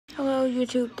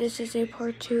YouTube, this is a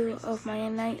part 2 of my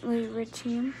nightly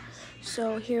routine.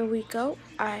 So here we go.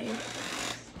 I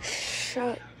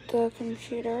shut the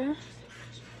computer.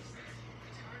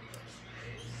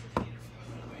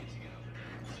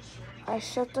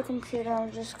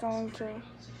 I'm just going to,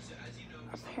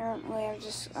 apparently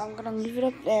I'm gonna leave it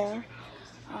up there.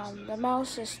 The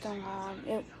mouse is still on.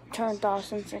 It turned off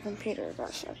since the computer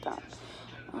got shut down.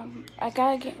 I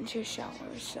gotta get into a shower,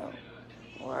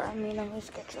 at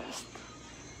least get dressed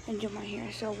and do my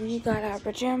hair. So we got our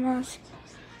pajamas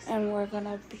and we're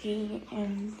gonna be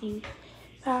in the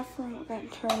bathroom. We're gonna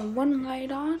turn one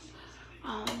light on.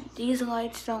 These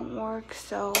lights don't work,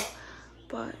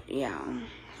 but yeah,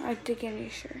 I did get a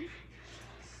shirt.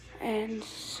 And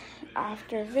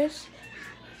after this,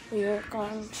 we are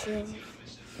going to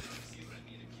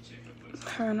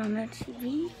turn on the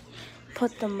TV,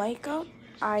 put the mic up.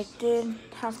 I did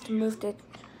have to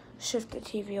shift this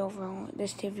TV over a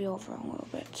little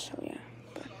bit, so yeah.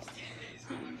 But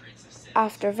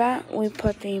after that, we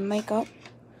put the mic up.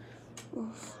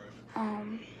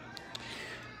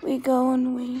 We go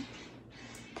and we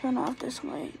turn off this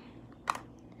light.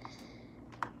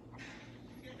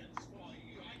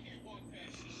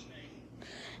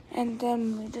 And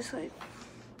then we just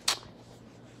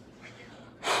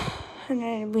and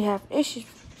then we have issues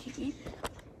with the TV.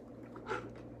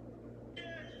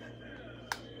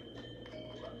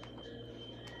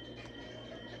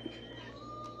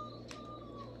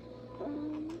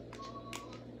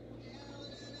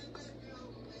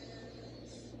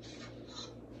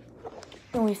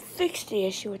 Then we fixed the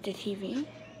issue with the TV.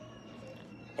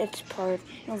 It's part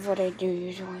of what I do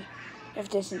usually. If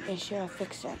there's an issue, I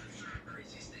fix it.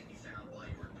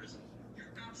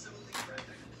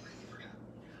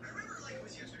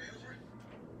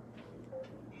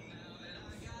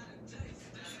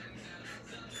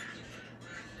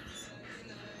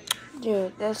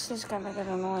 Dude, this is gonna get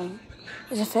annoying.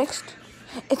 Is it fixed?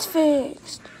 It's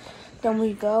fixed. Then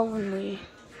we go and we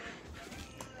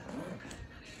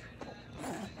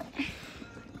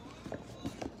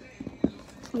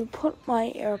put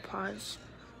my AirPods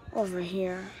over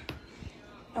here,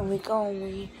 and we go and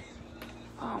we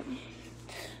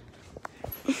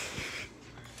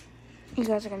you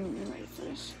guys are gonna need me ready for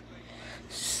this.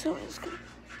 So it's good.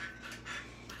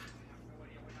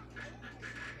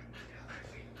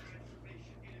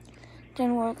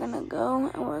 Then we're gonna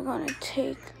go and we're gonna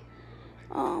take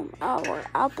our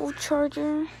Apple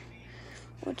charger,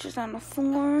 which is on the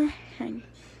floor, and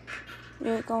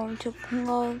we're going to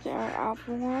plug our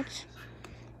Apple Watch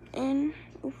in.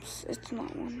 Oops, it's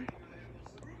not one.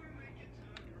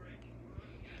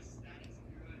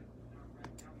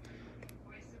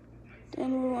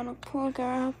 Then we want to plug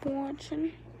our Apple Watch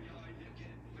in.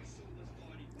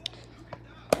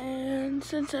 And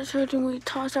since that's charging, we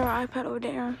toss our iPad over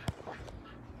there.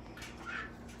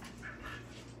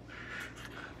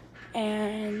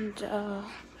 And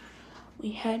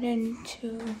we head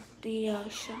into the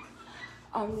shower.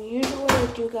 Usually what I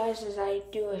do, guys, is I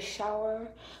do a shower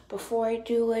before I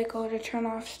do go to turn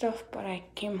off stuff, but I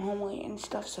came home late and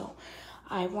stuff, so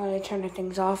I wanted to turn the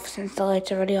things off since the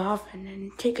lights are already off, and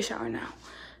then take a shower now.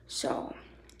 So,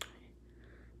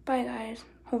 bye guys.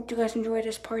 Hope you guys enjoyed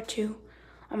this part 2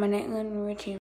 on my nightly routine.